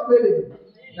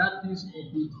 That is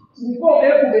obedience.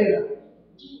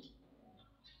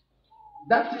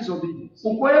 That is obedience.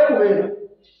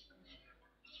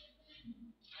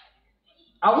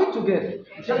 Are we together?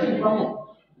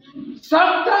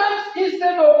 Sometimes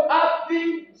instead of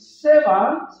having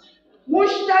servants,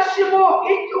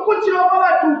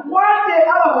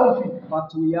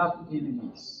 but we have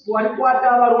enemies. But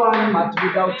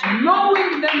without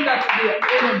knowing them that they are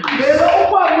enemies.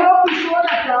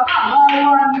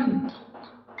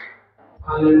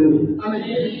 Hallelujah.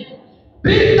 Amen.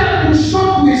 Peter could show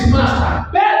to his master.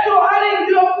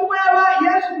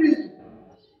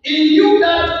 He knew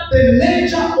that the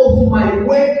nature of my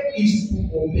work is to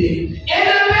obey.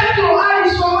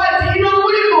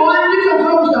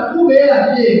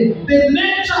 The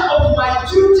nature of my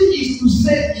duty is to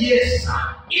say yes.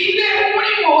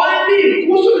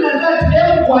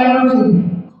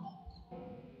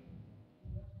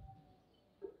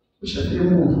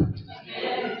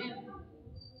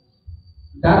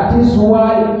 That is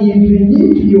why even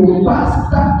if your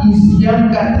pastor is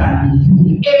younger than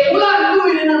you,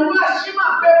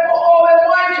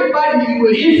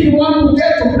 if you want to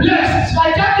get blessed,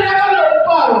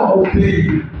 obey.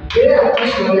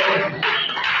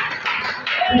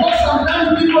 Because sometimes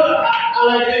people are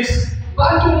like this.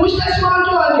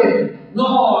 No,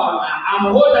 I'm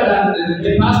older than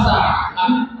the pastor.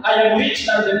 I am rich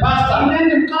than the pastor.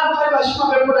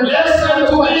 Listen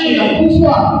to me.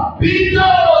 Peter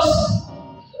was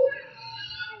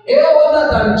older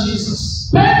than Jesus.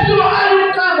 He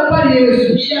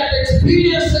had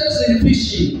experiences in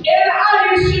fishing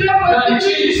than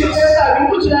Jesus.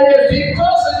 Because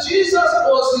Jesus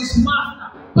was his master.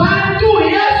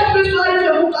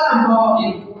 He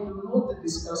could not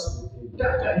discuss with him.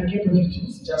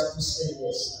 Just to say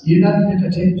yes. I will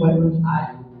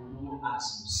know as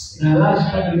you say.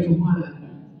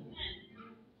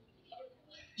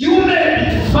 You may be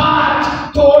fat,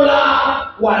 taller,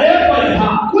 whatever you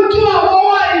have.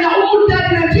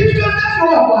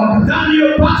 Than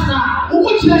your pastor. As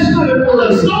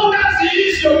long as he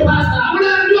is your pastor.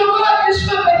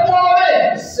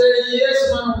 Say yes,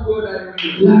 man of God, I will.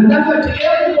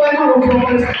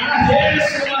 Yes,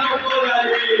 man of God, I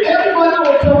will.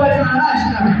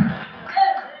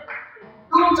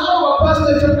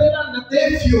 pastor Fernanda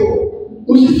Tefio.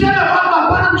 Usiseme kwamba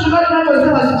hapana mchungaji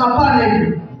anachosema si hapana hivi.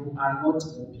 You are not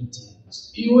obedient.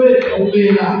 Iwe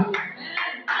kaubela.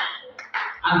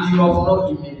 And you have no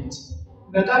humility.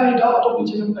 Na kama itakuwa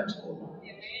kucheza mkatika.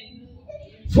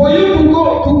 For you to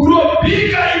grow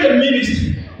bigger in the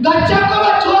ministry,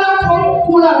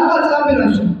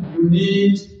 you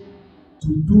need to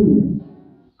do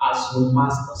as your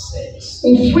master says.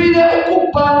 And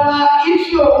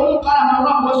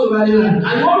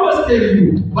I always tell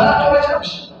you,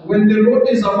 when the Lord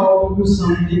is about to do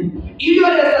something, He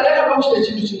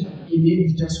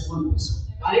needs just one person.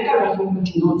 Not two.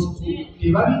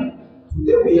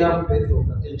 Today we have BETHEL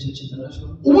FRATERNITY Church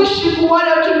International.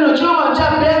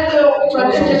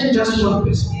 Just one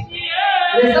person.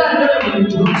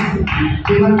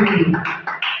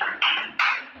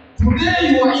 Today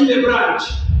you are in the branch.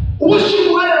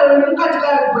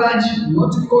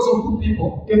 Not because of two people.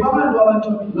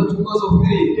 Not because of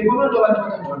three.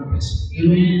 One person. You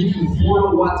need to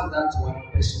follow what that one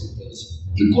person tells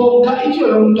you.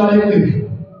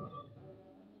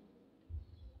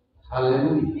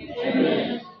 Hallelujah.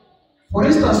 Amen. For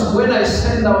instance, when I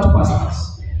send out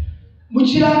pastors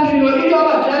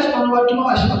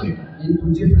into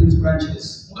different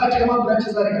branches,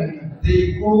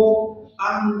 they go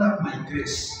under my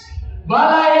grace.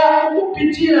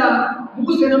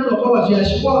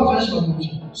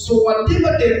 So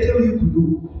whatever they tell you to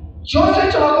do,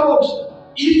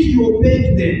 if you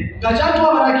obey them, you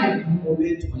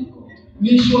obey to my God.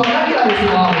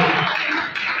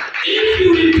 If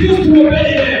you refuse to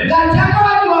obey them,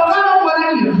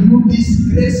 you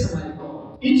disgrace my God.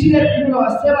 And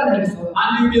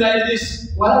you'll be like this.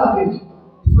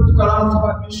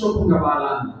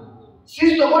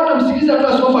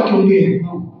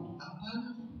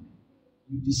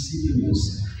 You deceive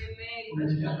yourself.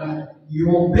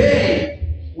 You obey.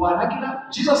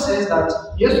 Jesus says that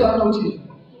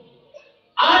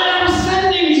I am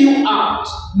sending you out.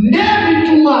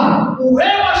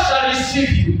 Whoever shall receive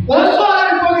you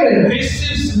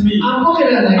receives me. And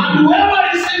whoever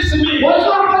receives me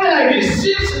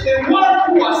receives the one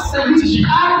who has sent me.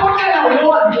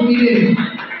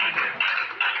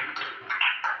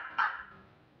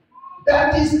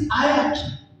 That is hierarchy.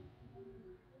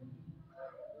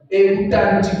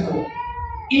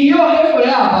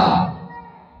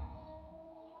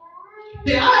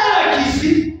 The hierarchy,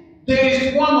 see, there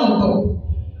is one on top,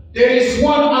 there is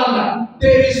one under,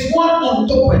 there is one on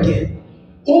top again.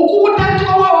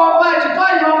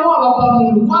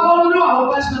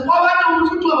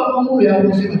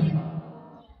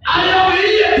 I am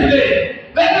here today.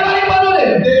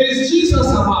 There is Jesus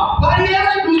above. I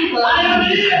am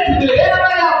here today. There are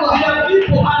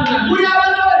people under me. There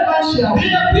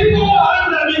are people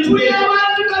under me today. There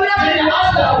are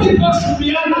other people should be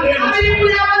under them.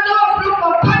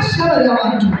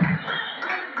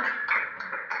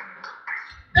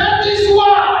 That is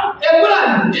why,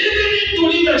 even into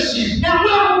leadership,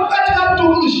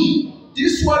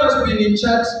 this one has been in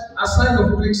charge, assigned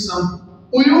of doing something.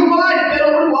 He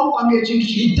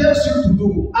tells you to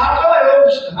do.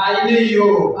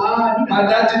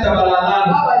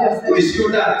 Who is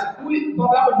your dad?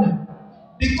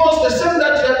 Because the same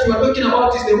that you are talking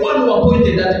about is the one who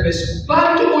appointed that person.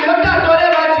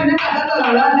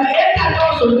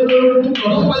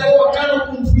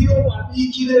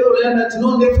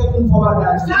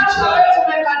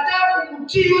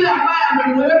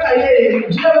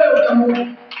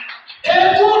 A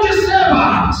good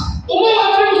servant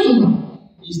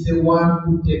is the one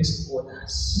who takes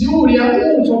orders, not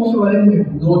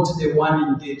the one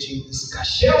engaging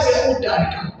discussions.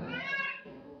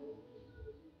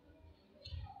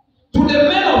 To the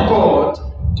men of God,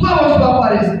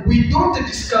 we don't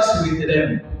discuss with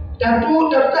them,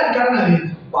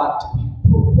 but we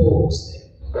propose them.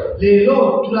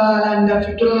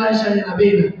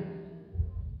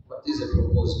 What is a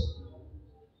proposal?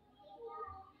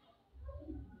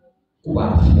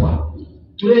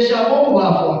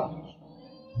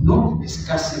 Not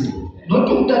discussing with them.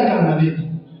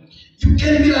 You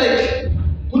can be like,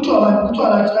 man of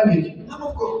God,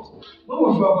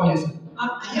 I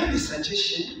have a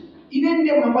suggestion.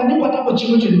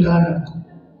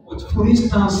 But for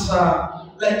instance,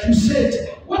 like you said,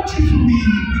 what if we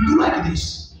do like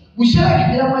this? In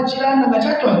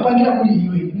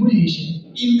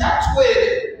that way,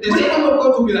 the servant of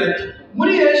God will be like,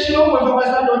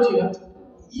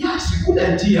 yes, good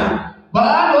idea. But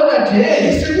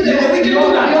it's a good idea. We can do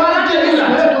that.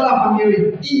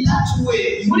 In that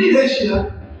way, you will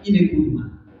in a good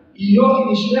manner.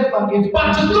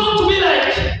 But don't be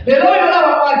like,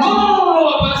 no,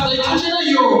 Pastor, it's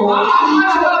you.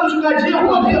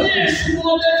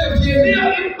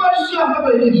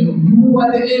 You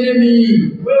are the enemy.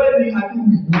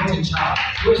 Not a child.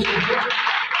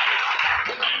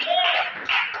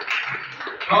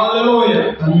 Hallelujah.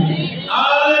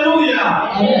 Hallelujah.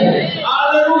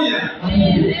 Hallelujah.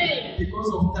 Because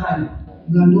of time,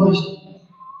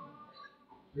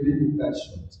 we didn't cut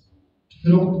short.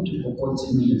 We'll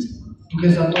continue next month.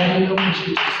 Listen to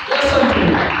me.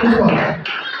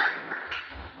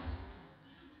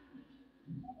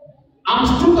 I'm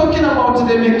still talking about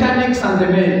the mechanics and the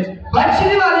men.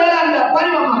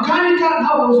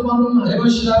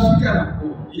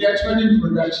 He are training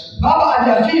production.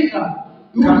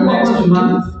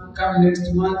 Come next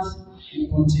month, we'll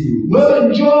continue.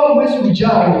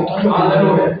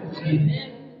 Hallelujah.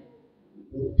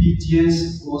 Obedience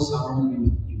goes along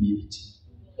with humility.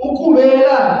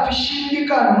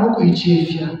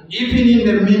 Even in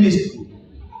the ministry,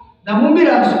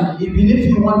 even if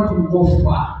you want to go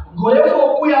far, be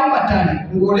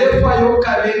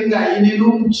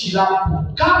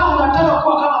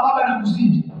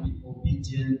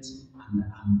obedient and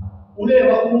humble.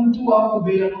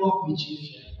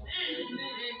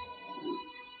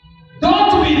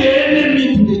 Don't be the enemy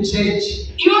to the church.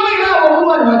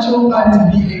 But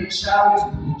be a child to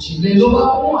the church.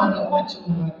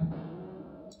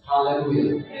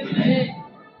 Hallelujah.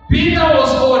 Peter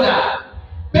was older.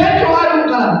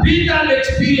 Peter had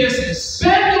experiences.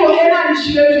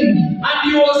 And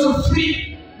he was free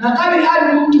to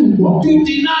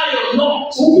deny or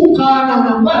not.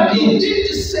 But he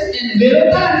didn't say anything.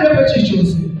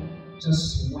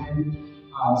 Just went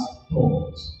as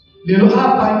told.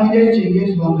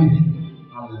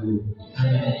 Hallelujah.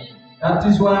 That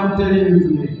is what I'm telling you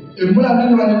today.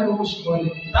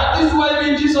 That is why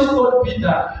when Jesus told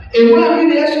Peter,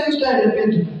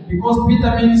 because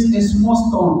Peter means a small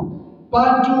stone.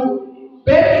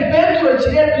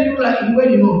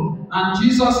 And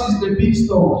Jesus is the big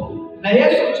stone.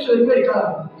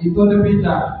 He told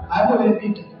Peter,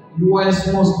 you are a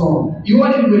small stone.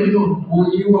 On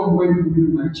you I'm going to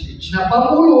build my church.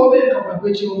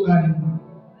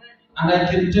 And I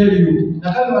can tell you,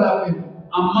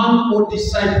 among all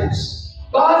disciples,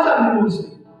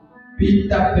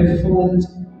 Peter performed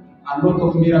a lot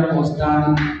of miracles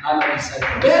done other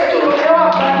disciples.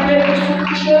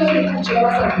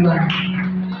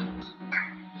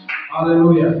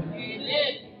 Hallelujah.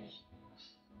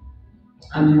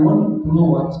 And you want to know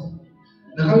what?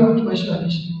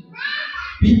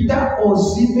 Peter was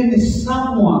even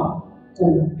someone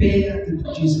compared to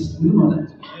Jesus. Do you know that?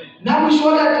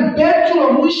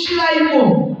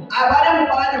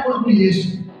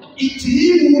 It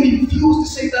him who refused to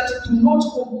say that to not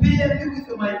compare me with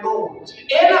my Lord.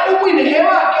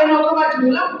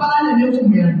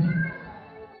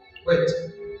 Wait.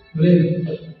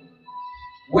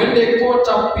 When they caught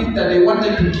up Peter, they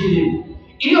wanted to kill him.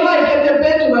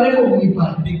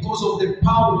 Because of the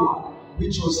power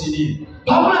which was in him.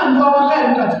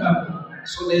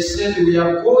 So they said, we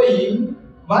are going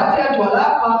to hang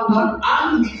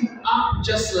you up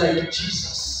just like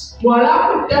Jesus.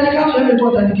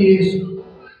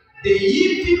 They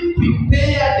even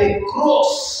prepared the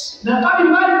cross.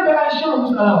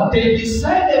 They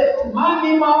decided to hang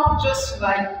him up just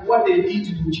like what they did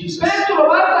to Jesus.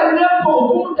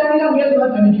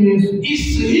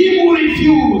 It's him who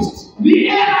refused,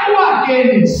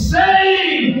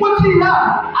 saying,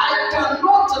 I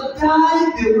cannot die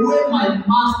the way my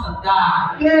master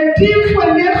died. Even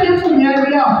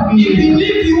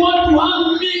if you want to hang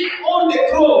me on the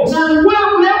cross,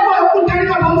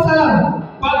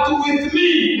 but with me,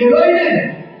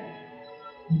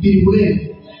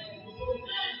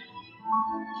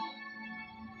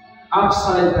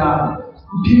 upside down.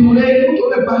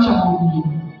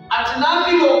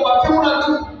 Atinamilo bafuna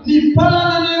tu ni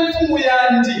palana n'enfumu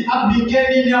yanti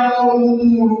abigeni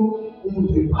nyamulumulu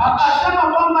umutwe. Akasema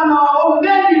kwamba na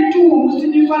waombeni tu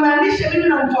msinifananishe mimi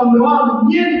na mfalme wangu,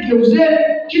 nyie nigeuze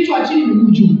kichwa chini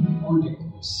miguu juu. On the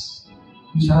cross.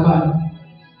 Msalabani.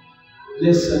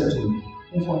 Listen to me.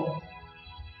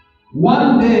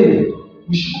 One day,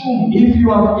 if you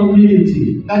have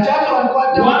humility, one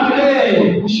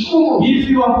day, if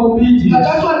you are obedient,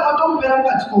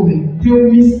 they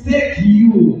will mistake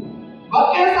you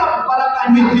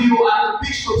with you and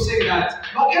Bishop saying that.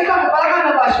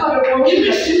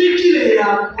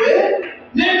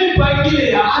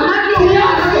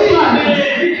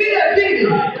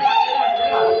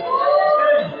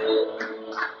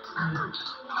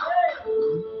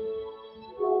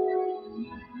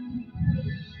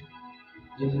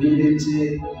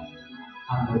 Humility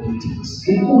and obedience.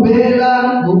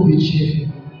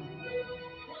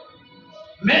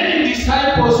 Many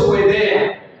disciples were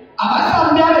there,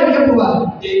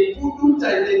 they couldn't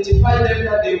identify them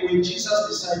that they were Jesus'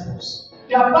 disciples.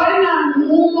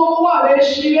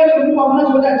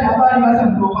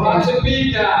 But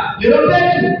Peter,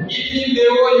 even the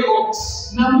Holy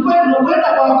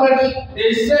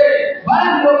they say,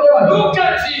 look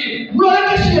at him.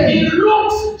 He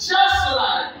looks just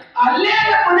like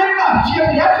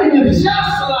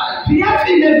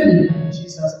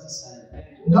Jesus' disciple.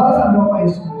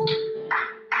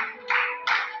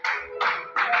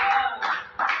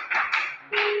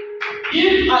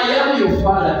 If I am your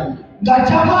father,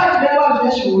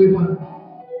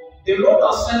 the Lord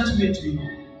has sent me to you,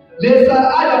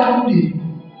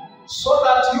 so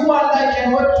that you and I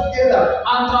can work together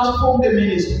and transform the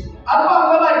ministry.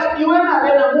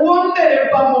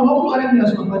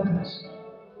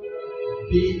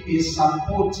 Be a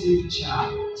supportive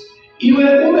child,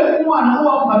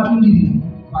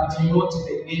 but not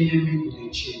the enemy of the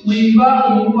church.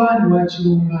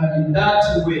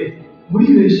 That way,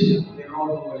 the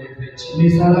Lord will elevate you.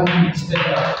 Step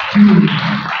up.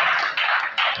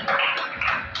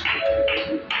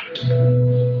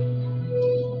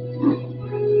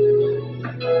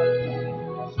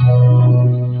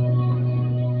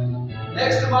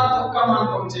 Next month of Come and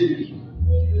Continue,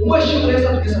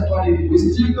 we're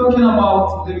still talking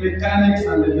about the mechanics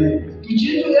and the men.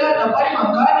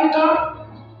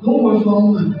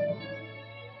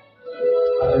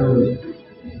 Hallelujah.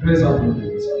 Praise God.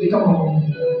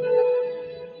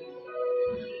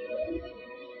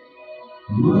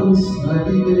 Once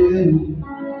again,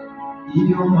 in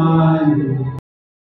your mind.